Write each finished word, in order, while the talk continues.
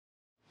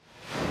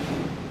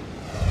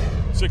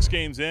6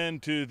 games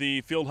into the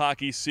field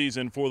hockey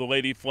season for the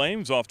Lady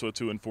Flames, off to a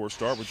 2-4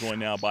 start. We're joined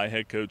now by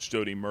head coach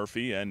Jody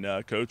Murphy. And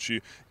Coach, you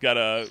got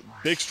a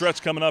big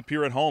stretch coming up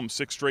here at home,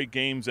 6 straight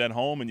games at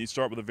home, and you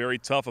start with a very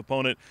tough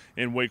opponent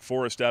in Wake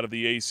Forest out of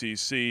the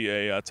ACC,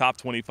 a top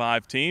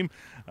 25 team.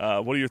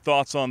 What are your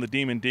thoughts on the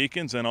Demon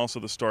Deacons and also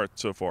the start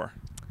so far?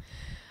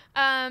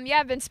 Yeah,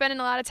 I've been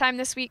spending a lot of time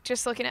this week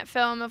just looking at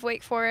film of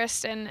Wake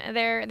Forest, and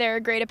they're a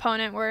great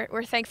opponent.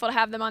 We're thankful to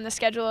have them on the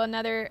schedule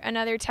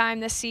another time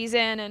this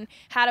season, and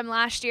had them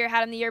last year,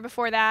 had them the year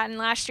before that, and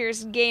last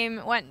year's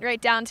game went right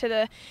down to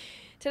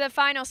the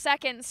final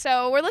second.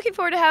 So we're looking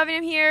forward to having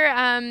them here.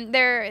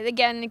 They're,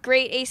 again, a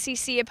great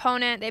ACC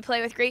opponent. They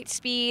play with great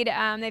speed.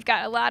 They've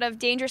got a lot of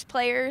dangerous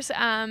players.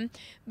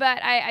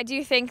 But I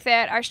do think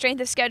that our strength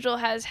of schedule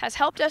has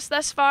helped us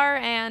thus far,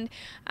 and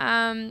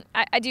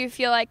I do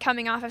feel like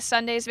coming off of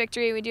Sunday's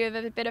victory, we do have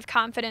a bit of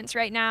confidence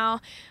right now.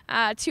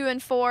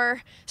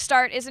 2-4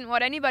 start isn't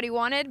what anybody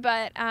wanted,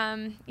 but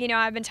you know,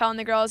 I've been telling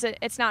the girls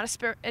it's not a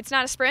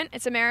sprint,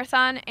 it's a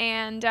marathon,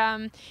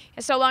 and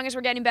so long as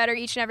we're getting better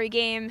each and every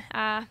game,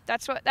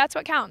 that's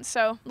what counts.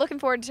 So looking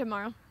forward to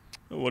tomorrow.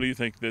 What do you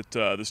think that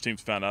this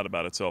team's found out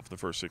about itself the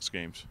first 6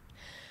 games?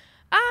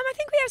 I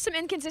think we have some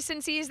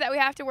inconsistencies that we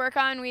have to work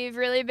on. We've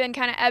really been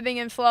kind of ebbing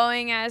and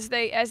flowing as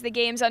the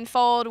games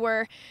unfold.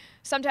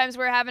 Sometimes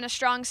we're having a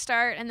strong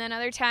start, and then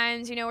other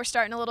times, you know, we're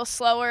starting a little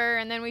slower,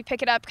 and then we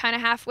pick it up kind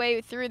of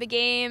halfway through the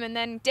game and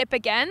then dip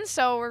again.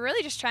 So we're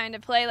really just trying to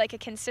play like a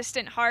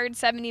consistent, hard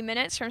 70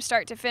 minutes from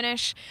start to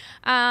finish.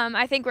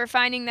 I think we're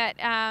finding that,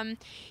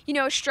 you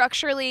know,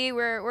 structurally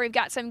we've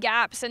got some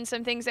gaps and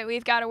some things that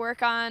we've got to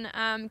work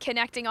on,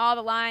 connecting all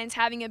the lines,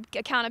 having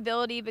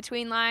accountability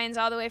between lines,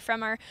 all the way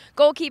from our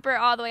goalkeeper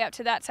all the way up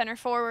to that center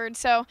forward.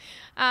 So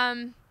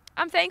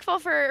I'm thankful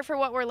for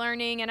what we're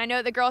learning, and I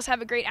know the girls have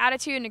a great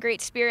attitude and a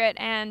great spirit,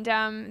 and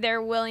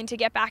they're willing to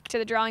get back to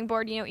the drawing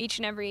board, you know, each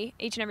and every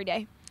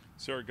day.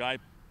 Sarah Guy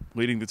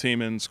leading the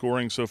team in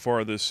scoring so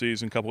far this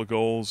season, a couple of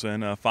goals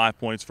and 5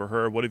 points for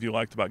her. What have you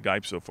liked about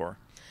Gype so far?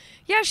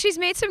 Yeah, she's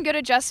made some good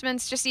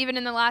adjustments just even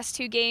in the last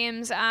 2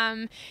 games,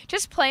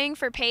 just playing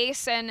for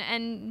pace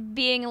and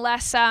being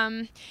less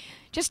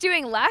just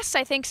doing less.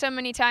 I think so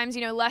many times,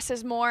 you know, less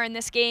is more in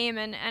this game,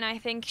 and I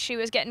think she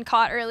was getting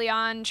caught early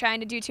on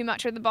trying to do too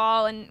much with the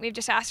ball, and we've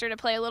just asked her to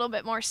play a little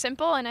bit more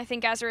simple, and I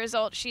think as a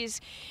result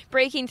she's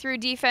breaking through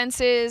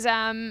defenses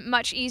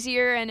much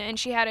easier, and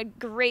she had a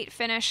great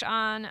finish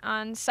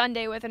on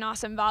Sunday with an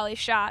awesome volley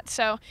shot.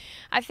 So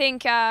I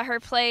think her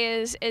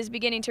play is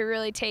beginning to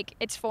really take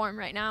its form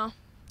right now.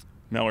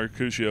 Mallory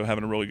Cuscio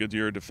having a really good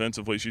year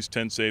defensively. She's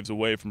 10 saves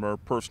away from her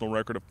personal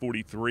record of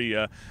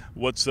 43.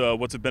 What's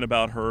it been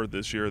about her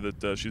this year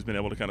that she's been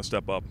able to kind of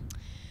step up?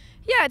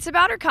 Yeah, it's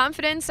about her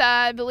confidence,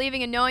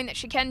 believing and knowing that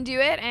she can do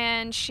it,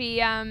 and she,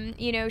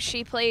 you know,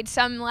 she played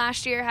some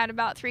last year, had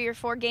about 3 or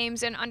 4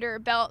 games in under her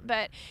belt,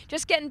 but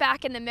just getting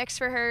back in the mix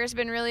for her has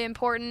been really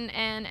important,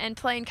 and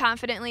playing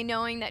confidently,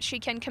 knowing that she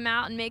can come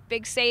out and make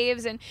big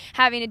saves, and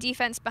having a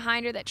defense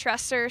behind her that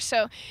trusts her.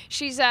 So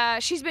she's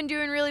been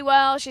doing really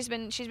well. She's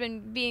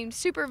been being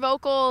super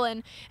vocal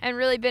and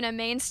really been a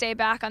mainstay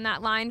back on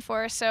that line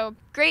for us. So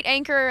great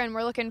anchor, and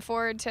we're looking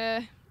forward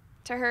to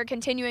her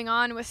continuing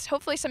on with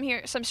hopefully some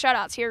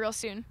shutouts here real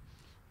soon.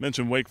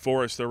 Mentioned Wake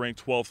Forest, they're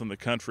ranked 12th in the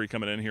country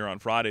coming in here on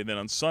Friday. Then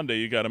on Sunday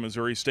you got a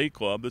Missouri State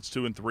club that's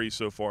 2-3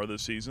 so far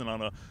this season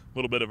on a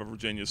little bit of a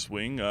Virginia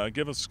swing.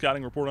 Give us a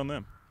scouting report on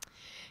them.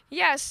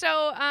 Yeah,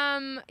 so,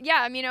 yeah,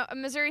 I mean,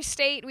 Missouri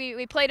State,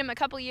 we played them a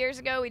couple years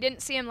ago. We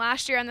didn't see them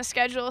last year on the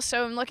schedule,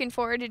 so I'm looking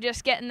forward to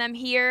just getting them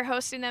here,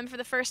 hosting them for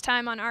the first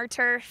time on our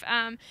turf.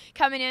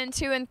 Coming in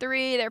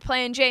 2-3, they're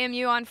playing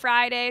JMU on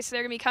Friday, so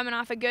they're going to be coming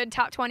off a good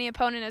top 20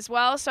 opponent as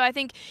well. So I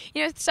think,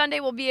 you know,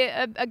 Sunday will be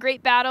a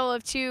great battle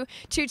of two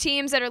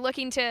teams that are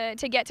looking to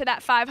get to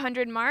that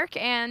 500 mark,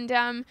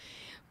 and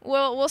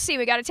we'll see.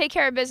 We got to take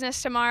care of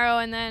business tomorrow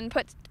and then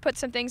put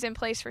some things in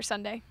place for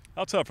Sunday.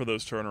 How tough are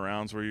those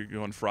turnarounds where you're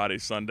going Friday,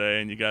 Sunday,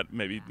 and you got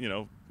maybe, you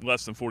know,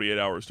 less than 48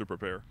 hours to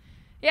prepare?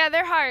 Yeah,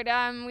 they're hard.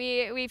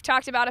 We've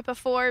talked about it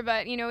before,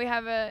 but, you know, we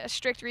have a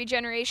strict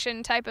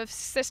regeneration type of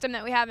system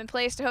that we have in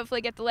place to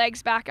hopefully get the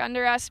legs back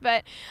under us.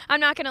 But I'm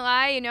not going to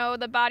lie, you know,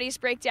 the bodies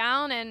break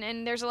down,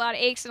 and there's a lot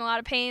of aches and a lot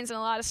of pains and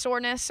a lot of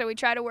soreness. So we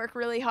try to work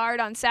really hard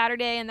on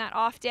Saturday and that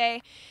off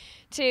day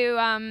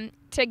to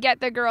get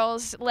the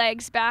girls'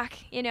 legs back,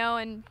 you know,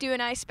 and doing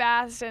ice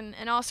baths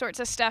and all sorts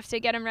of stuff to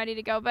get them ready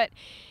to go. But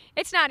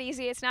it's not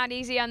easy. It's not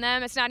easy on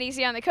them. It's not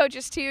easy on the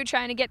coaches, too,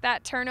 trying to get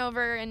that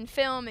turnover and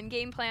film and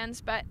game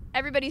plans. But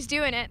everybody's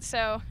doing it,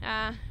 so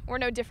we're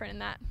no different in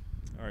that.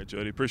 All right,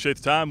 Jody, appreciate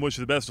the time. Wish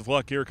you the best of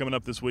luck here coming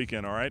up this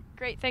weekend, all right?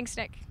 Great. Thanks,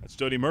 Nick. That's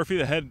Jody Murphy,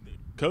 the head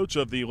coach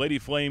of the Lady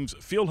Flames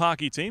field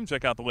hockey team.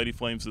 Check out the Lady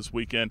Flames this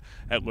weekend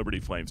at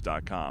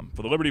libertyflames.com.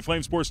 For the Liberty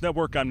Flames Sports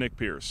Network, I'm Nick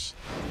Pierce.